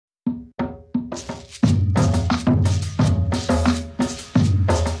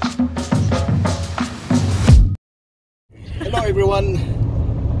everyone.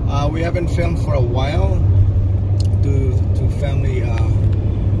 We haven't filmed for a while due to family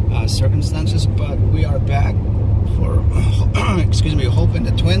circumstances, but we are back for excuse me, Hope and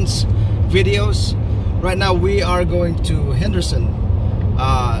the Twins videos. Right now we are going to Henderson,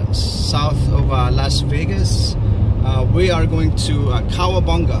 south of Las Vegas. We are going to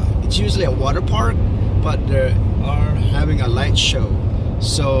Cowabunga. It's usually a water park, but they are having a light show,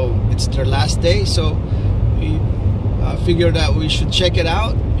 so it's their last day, so we figured that we should check it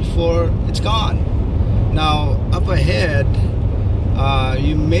out before it's gone. Now up ahead,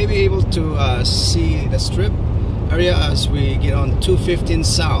 you may be able to see the strip area as we get on 215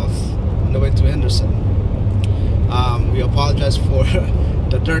 south on the way to Henderson. We apologize for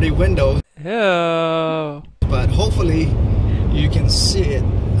the dirty window. Yeah. But hopefully you can see it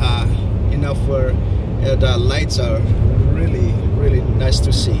enough where the lights are really nice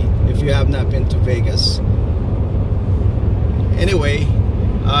to see if you have not been to Vegas. Anyway,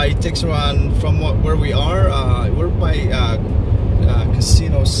 it takes around from where we are, we're by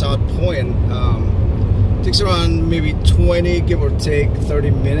Casino South Point. It takes around maybe 20, give or take 30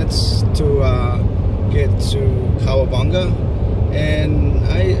 minutes to get to Cowabunga, and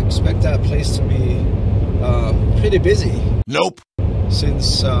I expect that place to be pretty busy. Nope.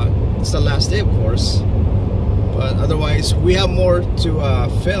 Since it's the last day, of course, but otherwise we have more to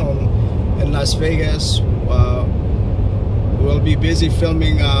film in Las Vegas. We'll be busy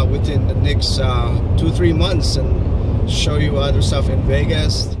filming within the next 2-3 months and show you other stuff in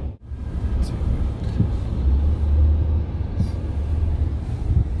Vegas.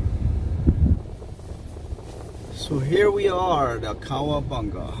 So here we are, the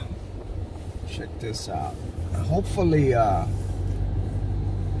Cowabunga. Check this out. Hopefully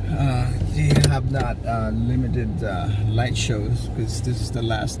they have not limited light shows, because this is the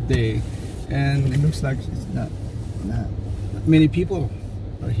last day and it looks like it's not many people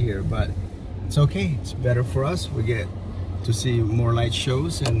are here, but it's okay. It's better for us. We get to see more light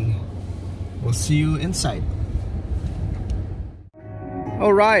shows, and we'll see you inside.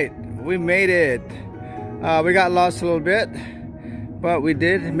 All right, we made it. We got lost a little bit, but we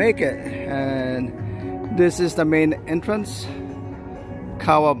did make it, and this is the main entrance,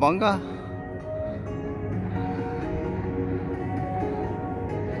 Cowabunga.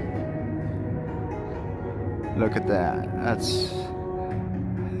 Look at that. That's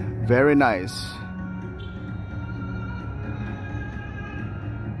very nice.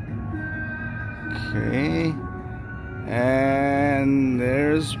 Okay. And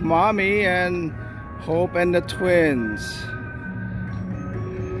there's Mommy and Hope and the Twins.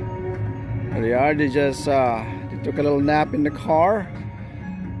 There they are. They just they took a little nap in the car.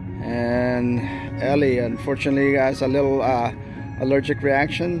 And Ellie, unfortunately, has a little allergic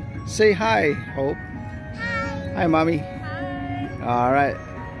reaction. Say hi, Hope. Hi, Mommy. Hi. All right.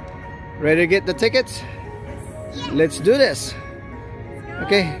 Ready to get the tickets? Yeah. Let's do this.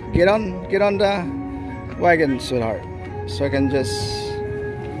 Okay, get on the wagon, sweetheart. So I can just.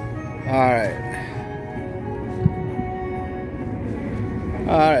 All right.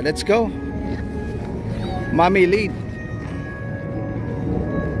 All right, let's go. Mommy, lead.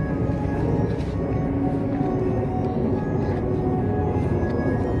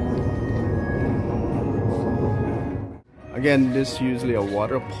 Again, this is usually a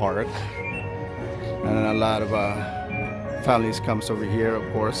water park, and a lot of families comes over here,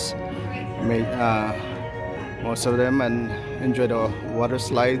 of course. Most of them and enjoy the water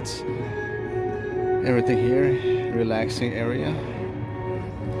slides, everything here, relaxing area.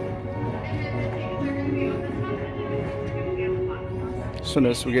 As soon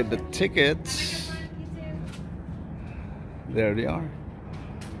as we get the tickets, there they are.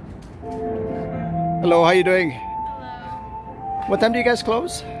 Hello, how you doing? What time do you guys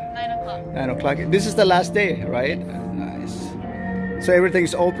close? 9 o'clock. 9 o'clock. This is the last day, right? Nice. So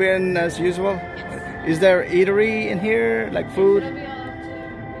everything's open as usual? Yes. Is there eatery in here, like food? It'll be all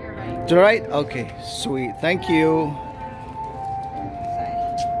to your right. To the right? Okay, sweet. Thank you.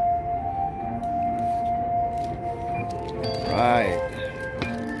 Right.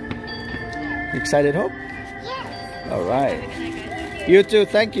 Excited, Hope? Yes. All right. You too.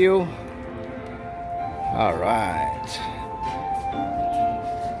 Thank you. All right.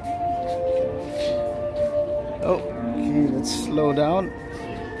 Okay, let's slow down. Is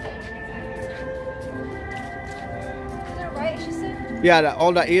it right, she said? Yeah,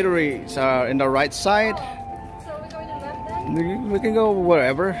 all the eateries are in the right side. So are we going to left then? We can go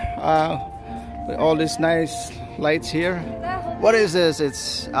wherever. With all these nice lights here. What is this?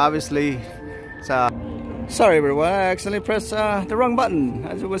 It's obviously. Sorry everyone, I accidentally pressed the wrong button.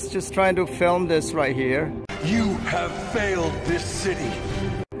 I was just trying to film this right here. You have failed this city.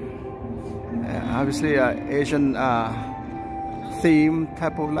 Obviously, Asian theme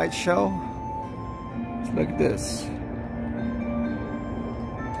type of light show. Look at this.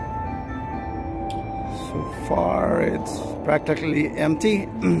 So far, it's practically empty.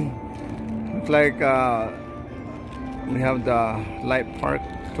 Looks like we have the light park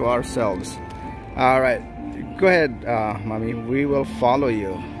to ourselves. All right, go ahead, Mommy. We will follow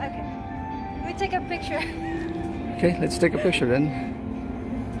you. Okay. We take a picture. Okay, let's take a picture then.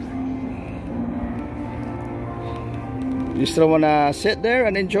 You still wanna sit there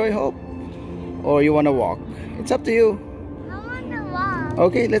and enjoy Hope, or you wanna walk? It's up to you. I want to walk.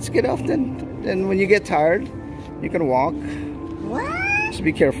 Okay, let's get off then. Then when you get tired, you can walk. What? Just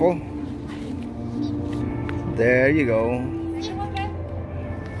be careful. There you go.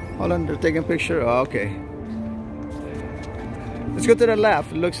 Hold on, they're taking a picture. Oh, okay. Let's go to the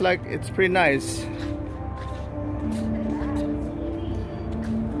left. It looks like it's pretty nice.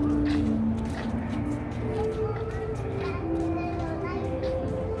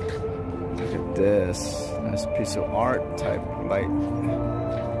 Look at this. Nice piece of art type light.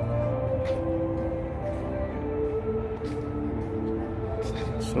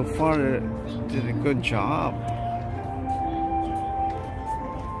 So far, they did a good job.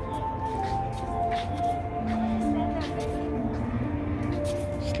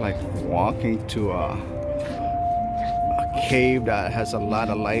 It's like walking to a cave that has a lot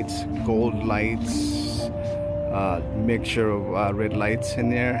of lights, gold lights, mixture of red lights in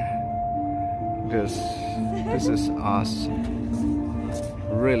there. This is awesome.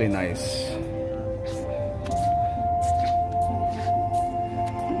 Really nice.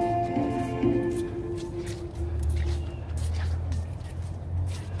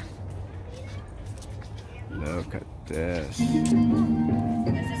 Look at this. This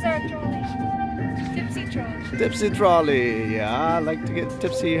is our trolley. Tipsy trolley. Tipsy trolley. Yeah, I like to get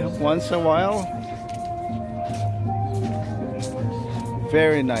tipsy once in a while.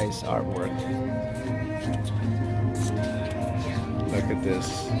 Very nice artwork. Look at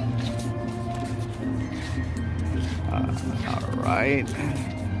this. All right.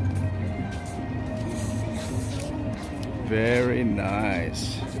 Very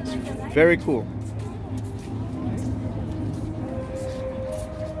nice. Very cool.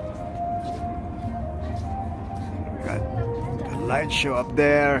 Got a light show up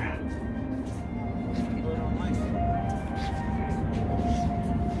there.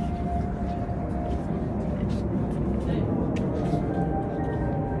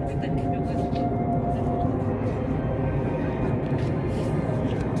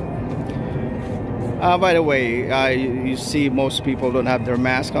 By the way, you see most people don't have their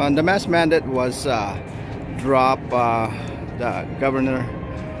mask on. The mask mandate was dropped. The governor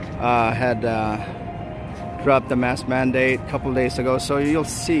had dropped the mask mandate a couple days ago. So you'll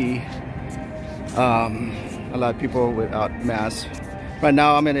see a lot of people without masks. Right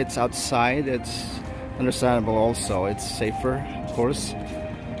now, I mean, it's outside. It's understandable also. It's safer, of course.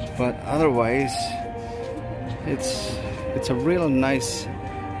 But otherwise, it's a real nice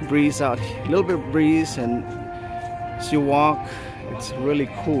breeze out, a little bit of breeze, and as you walk, it's really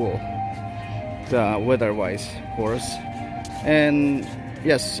cool, weather-wise, of course. And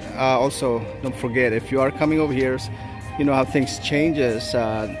yes, also don't forget, if you are coming over here, you know how things changes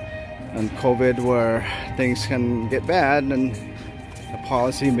and COVID, where things can get bad and the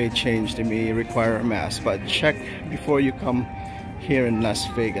policy may change. They may require a mask, but check before you come here in Las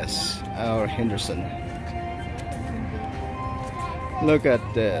Vegas or Henderson. Look at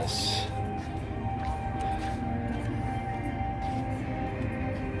this.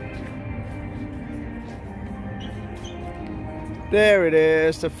 There it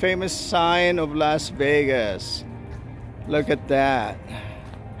is, the famous sign of Las Vegas. Look at that.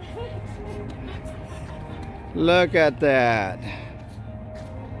 Look at that.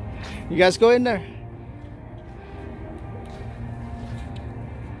 You guys go in there.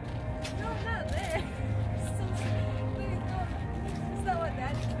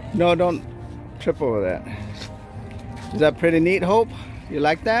 No, don't trip over that. Is that pretty neat, Hope? You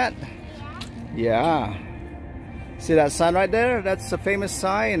like that? Yeah. See that sign right there? That's the famous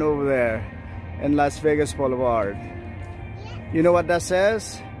sign over there in Las Vegas Boulevard. You know what that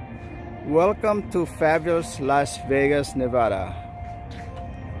says? Welcome to fabulous Las Vegas, Nevada.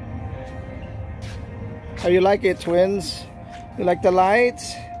 How you like it, twins? You like the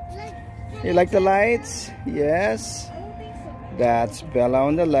lights? You like the lights? Yes. That's Bella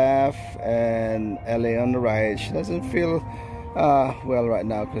on the left and Ellie on the right. She doesn't feel well right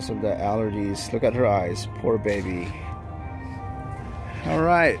now because of the allergies. Look at her eyes, poor baby. All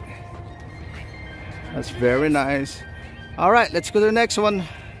right. That's very nice. All right, let's go to the next one.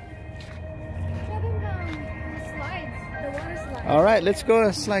 All right, let's go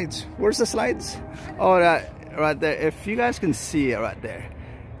to slides. Where's the slides? Oh, that right there. If you guys can see it right there,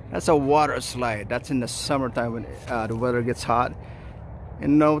 that's a water slide. That's in the summertime when the weather gets hot.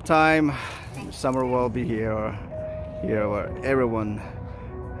 In no time, summer will be here where everyone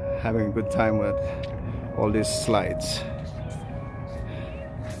having a good time with all these slides.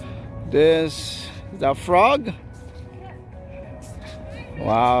 This is a frog.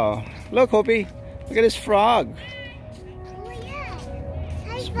 Wow! Look, Hopi, look at this frog.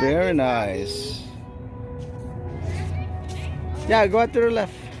 It's very nice. Yeah, go out to the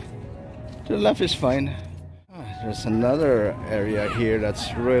left. To the left is fine. There's another area here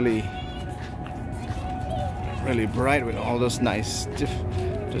that's really bright with all those nice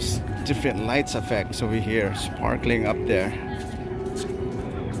just different lights effects over here, sparkling up there.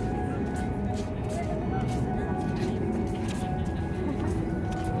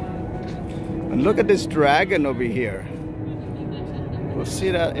 And look at this dragon over here. We'll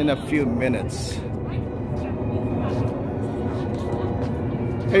see that in a few minutes.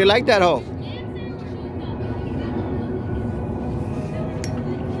 Hey, you like that, Hope?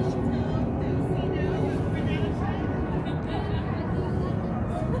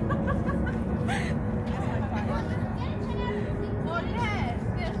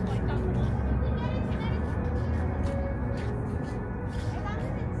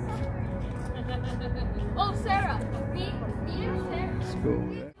 Oh, Sarah! Beat him, Sarah! Let's go.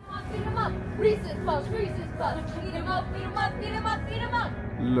 Beat him up! Reese's Puffs! Reese's Puffs! Beat him up! Beat him up! Beat him up! Beat him up!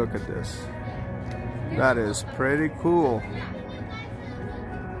 Look at this. That is pretty cool.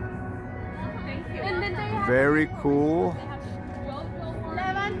 Thank you. And then they have Very cool.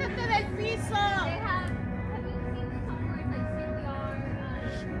 Levántate del piso! They have you seen somewhere like CPR?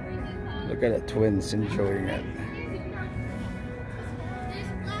 Look at the twins enjoying it.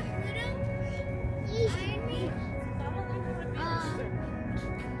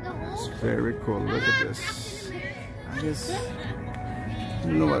 It's very cool. Look at this. I guess I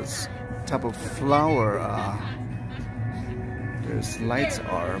don't know what type of flower there's lights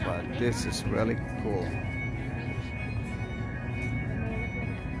are, but this is really cool.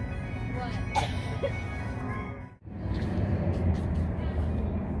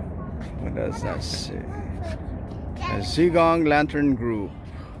 What does that say? A Zigong Lantern Group.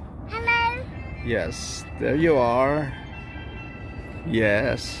 Hello? Yes, there you are.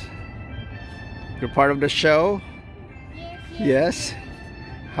 Yes. You're part of the show? Yes.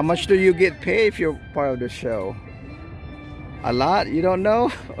 How much do you get paid if you're part of the show? A lot? You don't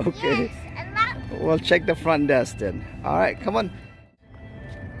know? Okay. Yes, a lot. We'll check the front desk then. Alright, come on.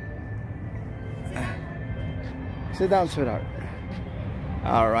 Sit down, sweetheart.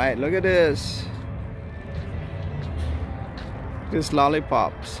 Alright, look at this. These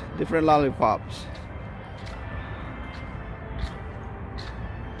lollipops. Different lollipops.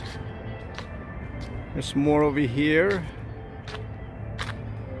 There's more over here.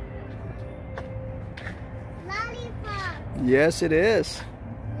 Lollipop. Yes, it is.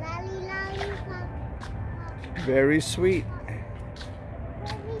 Lollipop. Very sweet.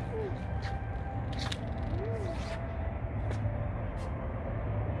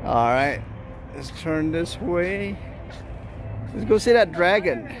 All right, let's turn this way. Let's go see that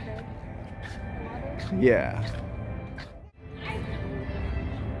dragon. Yeah.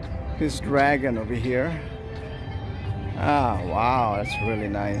 This dragon over here. Ah, wow, that's really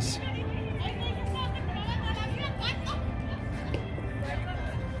nice.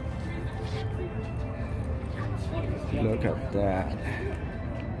 Look at that.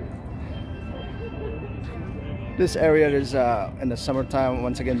 This area is in the summertime.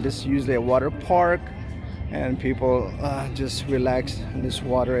 Once again, this is usually a water park, and people just relax in this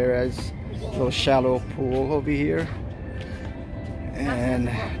water area. It's a little shallow pool over here, and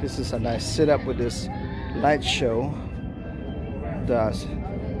this is a nice setup with this light show. Does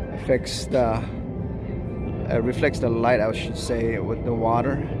affects the reflects the light, I should say, with the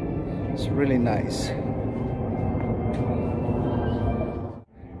water. It's really nice.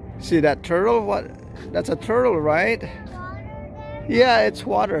 See that turtle? What? That's a turtle, right? Yeah, it's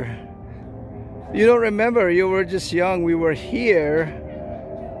water. You don't remember, you were just young. We were here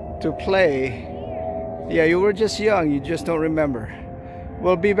to play. Yeah, you were just young, you just don't remember.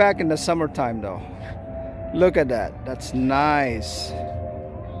 We'll be back in the summertime though. Look at that, that's nice.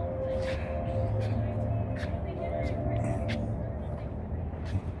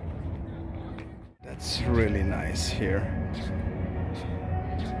 That's really nice here.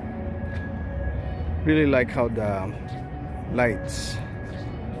 Really like how the lights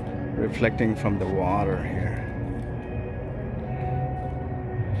reflecting from the water here.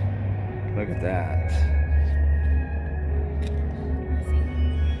 Look at that.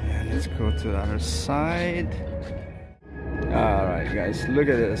 And let's go to the other side. Alright guys, look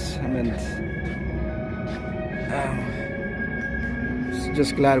at this. I mean,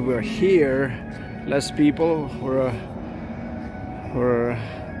 just glad we're here. Less people.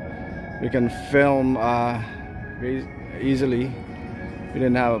 We can film easily. We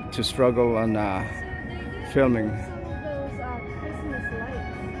didn't have to struggle on filming. Christmas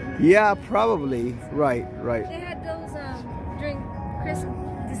lights. Yeah, probably. Right. They had those during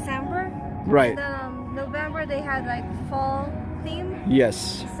December. Right. And, November they had like fall theme.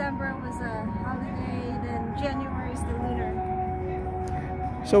 Yes. December was a holiday. Then January is the lunar.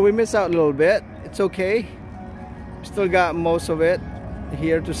 So we missed out a little bit. It's okay. Still got most of it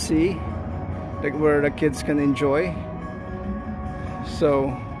here to see, like where the kids can enjoy.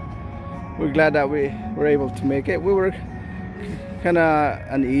 So we're glad that we were able to make it. We were kind of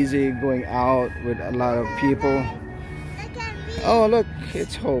uneasy going out with a lot of people. Oh look,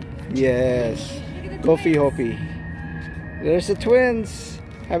 it's Hope. Yes, Goofy Hopi. There's the twins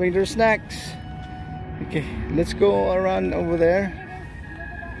having their snacks. Okay, let's go around over there.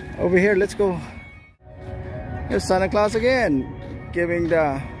 Over here, let's go. There's Santa Claus again, giving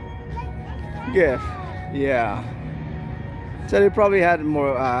the gift. Yeah. So they probably had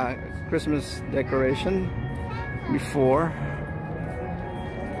more Christmas decoration before,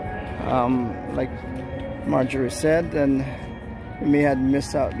 like Marjorie said, and we may have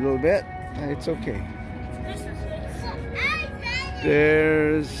missed out a little bit. It's okay.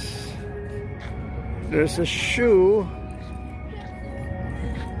 There's a shoe.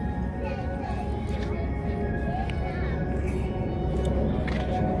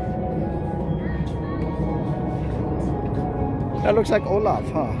 That looks like Olaf,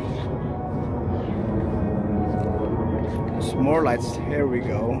 huh? There's more lights. Here we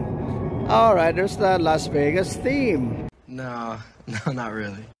go. Alright, there's the Las Vegas theme. No, not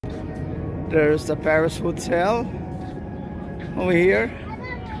really. There's the Paris Hotel over here.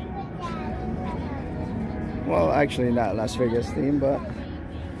 Well, actually not Las Vegas theme, but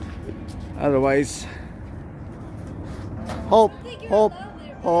otherwise. Hope.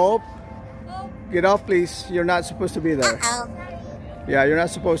 Get off, please. You're not supposed to be there. Yeah, you're not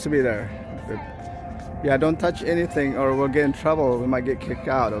supposed to be there. Yeah, don't touch anything or we'll get in trouble. We might get kicked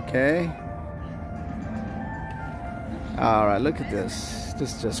out, okay? Alright, look at this.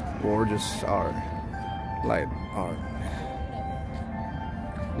 This is just gorgeous art. Light art.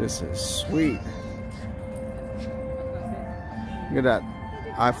 This is sweet. Look at that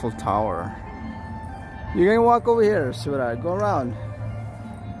Eiffel Tower. You're gonna walk over here, sweetheart. Go around.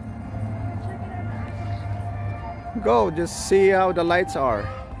 Go, just see how the lights are.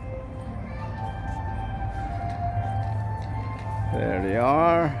 There they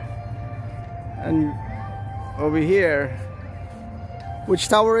are. And over here, which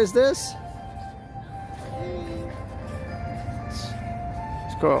tower is this?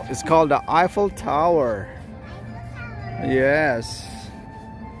 It's called the Eiffel Tower. Yes.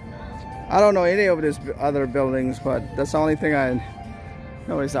 I don't know any of these other buildings, but that's the only thing I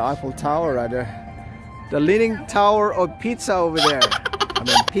know is the Eiffel Tower right there. The Leaning Tower of Pizza over there. I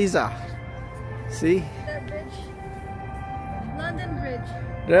mean Pisa. See? That bridge. London Bridge.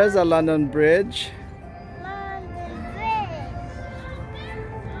 There's a London Bridge.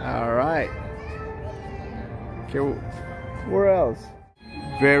 Alright. Okay, where else?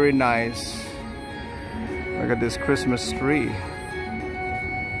 Very nice. Look at this Christmas tree.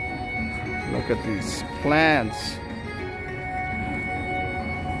 Look at these plants.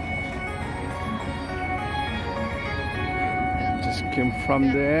 Came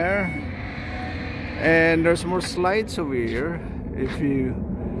from there, and there's more slides over here. If you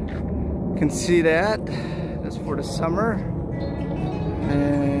can see that, that's for the summer.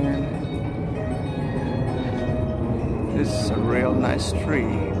 And this is a real nice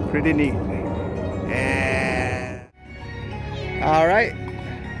tree, pretty neat. And all right,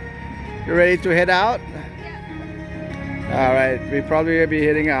 you ready to head out? All right, we probably will be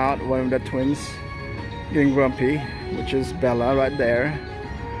heading out. One of the twins getting grumpy, which is Bella right there.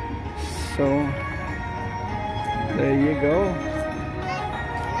 So there you go.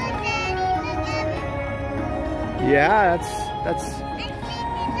 Yeah, that's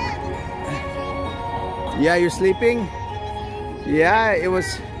yeah, you're sleeping? Yeah, it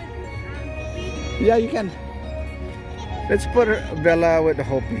was. Yeah, you can. Let's put Bella with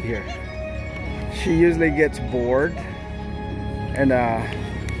Hopi here. She usually gets bored, and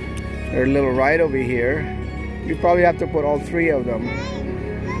her little ride over here. You probably have to put all three of them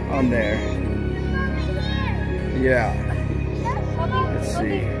on there. Yeah. Let's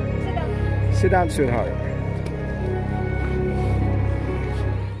see. Sit down, sweetheart.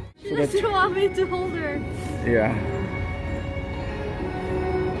 She doesn't want me to hold her. Yeah.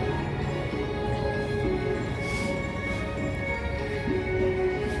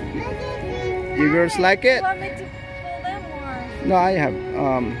 You girls like it? You want me to pull them or? No, I have.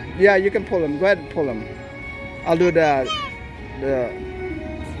 Yeah, you can pull them. Go ahead and pull them. I'll do the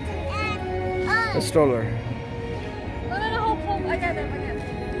stroller. No, hold. I got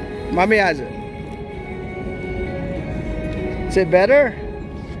them. Mommy has it. Is it better?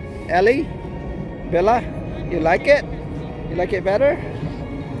 Ellie? Bella? You like it? You like it better?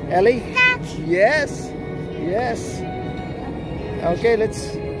 Ellie? Yes. Yes. Okay,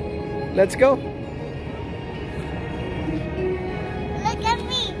 let's go. Look at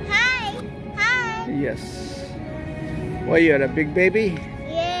me. Hi. Hi. Yes. What, you're a big baby?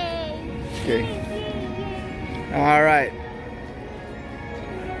 Yay. Okay. All right.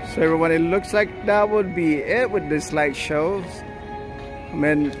 So everyone, it looks like that would be it with this light shows. I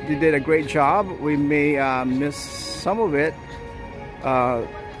mean, they did a great job. We may miss some of it.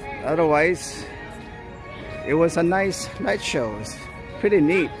 Otherwise, it was a nice light show. It's pretty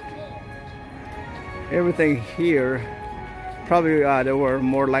neat. Everything here, probably there were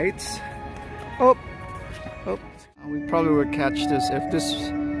more lights. Oh, we probably will catch this if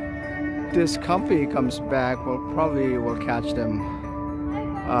this company comes back. We'll catch them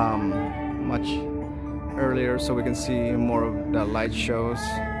much earlier so we can see more of the light shows.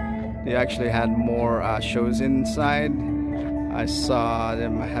 They actually had more shows inside. I saw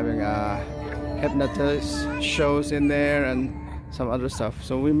them having hypnotist shows in there and some other stuff,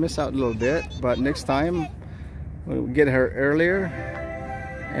 so we missed out a little bit, but next time we'll get her earlier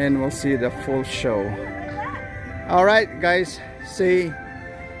and we'll see the full show. All right guys, say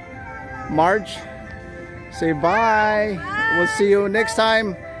Marge, say bye. We'll see you next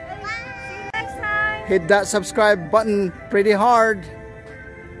time. Hit that subscribe button pretty hard.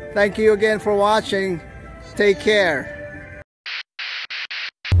 Thank you again for watching. Take care.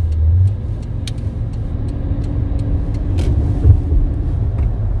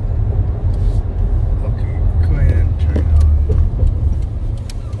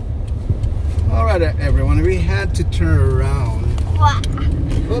 Everyone, we had to turn around.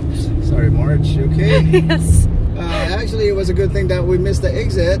 Oops, sorry Marge, okay? Yes. Actually, it was a good thing that we missed the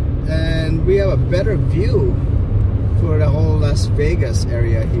exit and we have a better view for the whole Las Vegas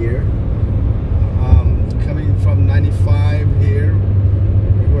area here. Coming from 95 here,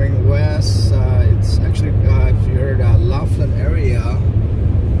 going west, it's actually, if you heard Laughlin area,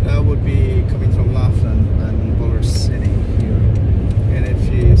 that would be coming from Laughlin and Boulder City here. And if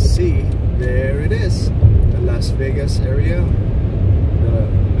you see, there it is, the Las Vegas area, the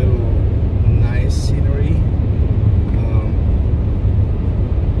little nice scenery.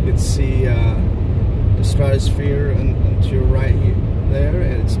 You can see the stratosphere and to your right here, there,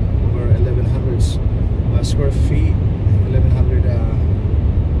 and it's over 1,100 square feet, 1,100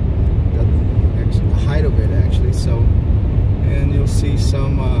 the height of it actually. So, and you'll see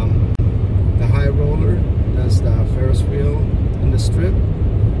some the high roller, that's the Ferris wheel in the strip.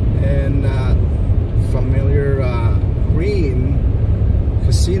 And familiar green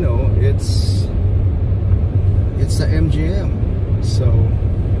casino, it's the MGM. So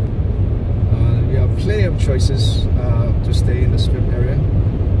you have plenty of choices to stay in the strip area,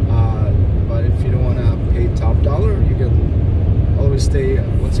 but if you don't want to pay top dollar, you can always stay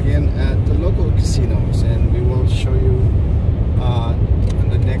once again at the local casinos, and we will show you in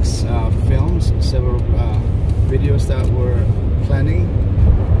the next films several videos that we're planning.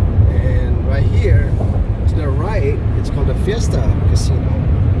 And right here to the right, it's called the Fiesta Casino,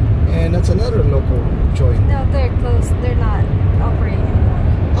 and that's another local joint. No, they're closed. They're not operating anymore.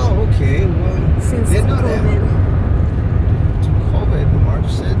 Oh, okay. Well, Since they're not COVID. To COVID, March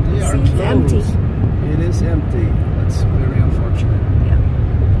said they are Seems closed. empty. It is empty. That's very unfortunate. Yeah.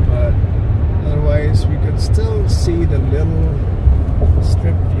 But otherwise, we could still see the little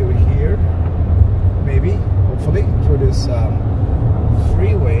strip view here. Maybe, hopefully, for this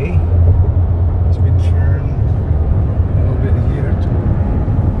freeway. As we turn a little bit here to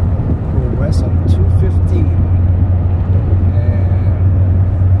go west on 215,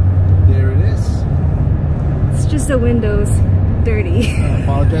 and there it is. It's just the windows dirty. I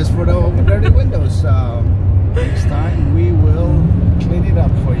apologize for the dirty windows. Next time we will clean it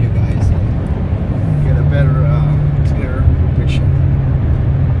up for you guys and get a better, clearer picture.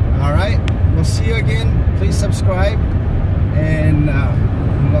 All right, we'll see you again. Please subscribe, and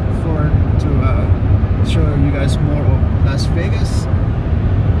look forward to showing you guys more of Las Vegas.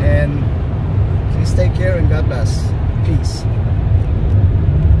 bless. Peace.